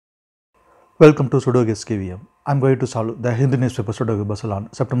Welcome to Sudoku SkVm. I am going to solve the Hindu newspaper Sudoku puzzle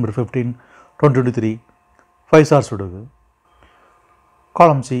on September 15, 2023, 5-star Sudoku.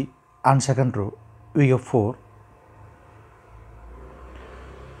 Column C and second row, we have 4.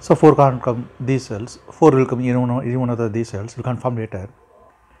 So 4 can't come these cells, 4 will come in one of these cells, you can form later.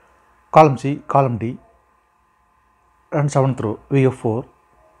 Column C, column D, and 7th row, we have 4.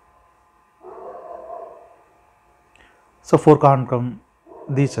 So 4 can't come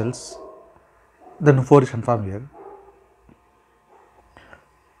these cells. Then 4 is confirmed here.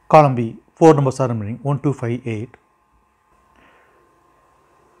 Column B, 4 numbers are remaining 1, 2, 5, 8.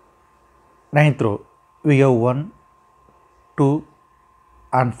 9th row, we have 1, 2,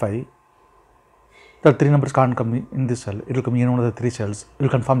 and 5. The 3 numbers can't come in this cell, it will come in one of the 3 cells, we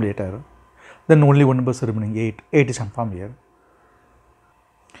will confirm later. Then only 1 number is remaining 8, 8 is confirmed here.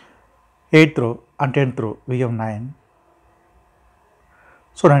 8th row and 10th row, we have 9.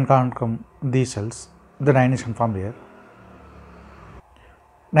 So 9 can't come these cells, the 9 is confirmed here.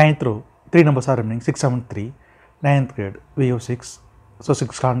 9th row, 3 numbers are remaining 6, 7, 3. 9th grade, we have 6, so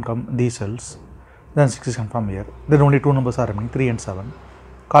 6 can't come these cells, then 6 is confirmed here. Then only 2 numbers are remaining 3 and 7.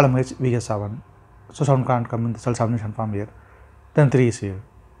 Column H, we have 7, so 7 can't come in the cell, 7 is confirmed here, then 3 is here.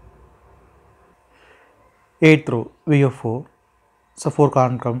 8th row, we have 4, so 4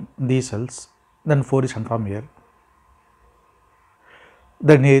 can't come these cells, then 4 is confirmed here.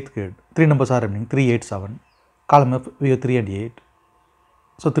 Then 8th grade, 3 numbers are remaining 3, 8, 7. Column F, we have 3 and 8.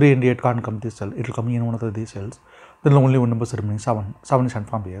 So 3 and 8 can't come this cell, it will come in one of these cells. Then only 1 number is remaining 7. 7 is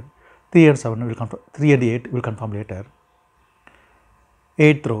confirmed here. 3 and 7 will confirm, 3 and 8 will confirm later.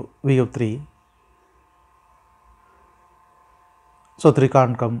 8th row, we have 3. So 3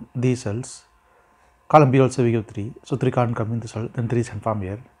 can't come these cells. Column B also we have 3. So 3 can't come in the cell, then 3 is confirmed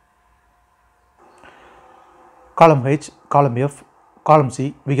here. Column H, column F, column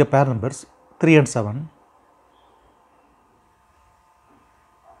C, we get pair numbers 3 and 7.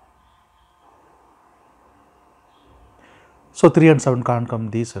 So 3 and 7 can't come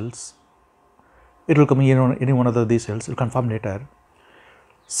these cells. It will come in any one of these cells, it will confirm later.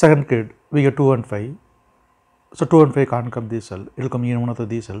 2nd grade, we get 2 and 5. So 2 and 5 can't come this cell, it will come in one of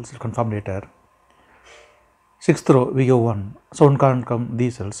these cells, it will confirm later. 6th row, we get 1. So 1 can't come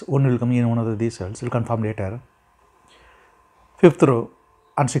these cells, 1 will come in one of these cells, it will confirm later. 5th row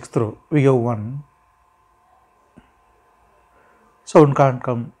and 6th row, we have 1. So 1 can't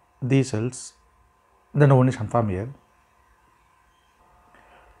come these cells, then 1 is confirmed here.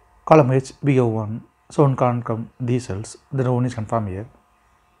 Column H, we have 1. So 1 can't come these cells, then 1 is confirmed here.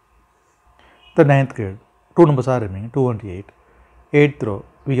 The 9th grade, 2 numbers are remaining 2 and 8. 8th row,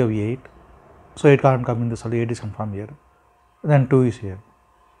 we have 8. So 8 can't come in the cell, 8 is confirmed here. Then 2 is here.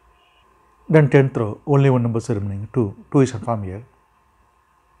 Then 10th row, only 1 number is remaining 2. 2 is confirmed here.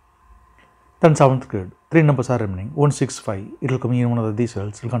 Then 7th grade, 3 numbers are remaining 1, 6, 5. It will come in one of these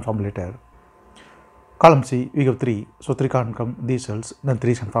cells, it will confirm later. Column C, we have 3. So 3 can't come these cells, then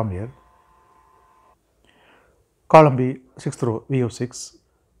 3 is confirmed here. Column B, 6th row, we have 6.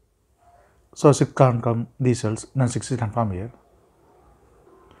 So 6 can't come these cells, then 6 is confirmed here.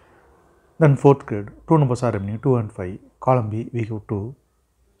 Then 4th grade, 2 numbers are remaining 2 and 5. Column B, we have 2.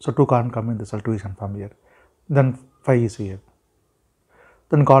 So 2 can't come in the cell, 2 is confirmed here. Then 5 is here.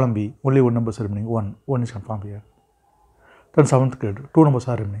 Then column B, only 1 number is remaining 1. 1 is confirmed here. Then 7th grade, 2 numbers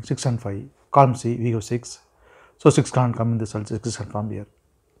are remaining 6 and 5. Column C, we have 6. So 6 can't come in the cell, 6 is confirmed here.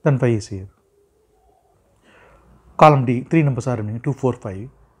 Then 5 is here. Column D, 3 numbers are remaining 2, 4, 5.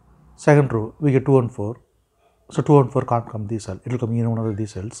 2nd row, we get 2 and 4. So 2 and 4 can't come this cell, it will come in one of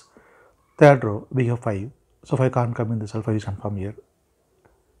these cells. 3rd row, we have 5. So 5 can't come in the cell, 5 is confirmed here.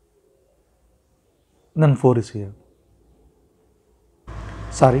 Then 4 is here.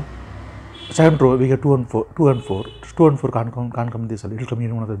 Sorry. 2nd row, we get 2 and 4. 2 and 4. 2 and 4 can't come in this cell, it will come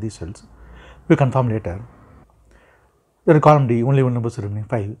in one of these cells. We will confirm later. Then column D, only 1 number is remaining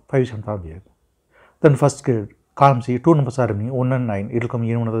 5. 5 is confirmed here. Then 1st grade, column C, 2 numbers are remaining 1 and 9. It will come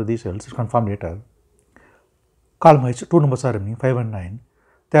in one of these cells, it will confirm later. Column H, 2 numbers are remaining 5 and 9.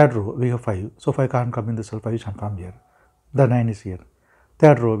 3rd row, we have 5. So 5 can't come in the cell, 5 is confirmed here. The 9 is here.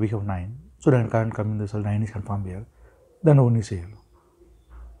 3rd row, we have 9. So 9 can't come in the cell, 9 is confirmed here. Then 1 is here.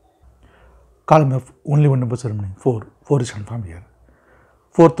 Column F, only 1 number is remaining 4. 4 is confirmed here.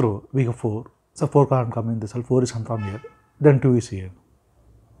 4th row, we have 4. So 4 can't come in the cell, 4 is confirmed here. Then 2 is here.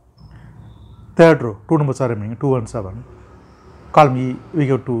 3rd row, 2 numbers are remaining 2 and 7. Column E, we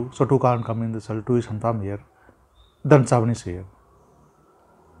have 2. So 2 can't come in the cell, 2 is confirmed here. Then 7 is here.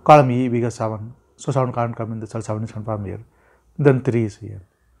 Column E, we have 7. So 7 can't come in the cell, 7 is confirmed here. Then 3 is here.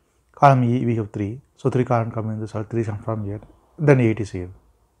 Column E, we have 3. So 3 can't come in the cell, 3 is confirmed here. Then 8 is here.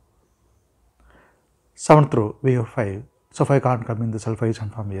 7th row we have 5, so 5 can't come in the cell, 5 is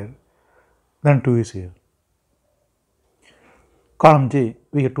confirmed here, then 2 is here. Column G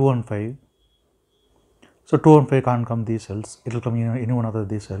we get 2 and 5, so 2 and 5 can't come these cells, it will come in any one of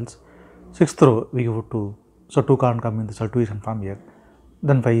these cells. 6th row we have 2, so 2 can't come in the cell, 2 is confirmed here,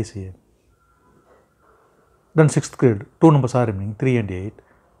 then 5 is here. Then 6th grid, 2 numbers are remaining, 3 and 8.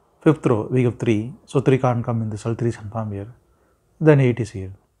 5th row we have 3, so 3 can't come in the cell, 3 is confirmed here, then 8 is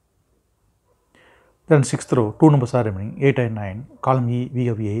here. Then 6th row, 2 numbers are remaining, 8 and 9. Column E we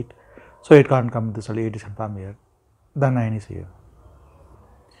have 8, so 8 can't come in the cell, 8 is confirmed here, then 9 is here.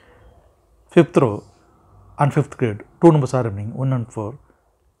 5th row and 5th grid, 2 numbers are remaining, 1 and 4.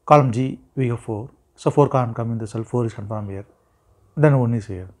 Column G we have 4, so 4 can't come in the cell, 4 is confirmed here, then 1 is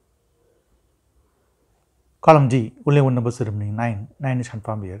here. Column G only one number is remaining, 9, 9 is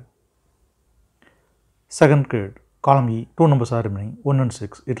confirmed here. 2nd grid, column E, 2 numbers are remaining, 1 and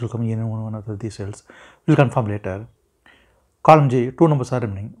 6, it will come in one of these cells, we will confirm later. Column J, 2 numbers are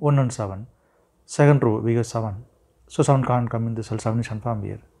remaining, 1 and 7, 2nd row we have 7, so 7 can't come in the cell, 7 is confirmed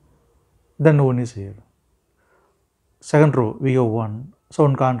here, then 1 is here. 2nd row we have 1, so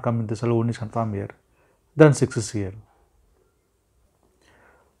 1 can't come in the cell, 1 is confirmed here, then 6 is here.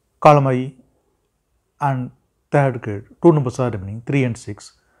 Column I and 3rd grid, 2 numbers are remaining, 3 and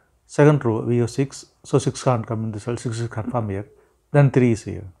 6, 2nd row we have 6, so 6 can't come in the cell, 6 is confirmed here, then 3 is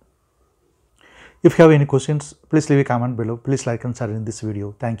here. If you have any questions, please leave a comment below. Please like and share in this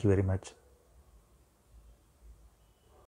video. Thank you very much.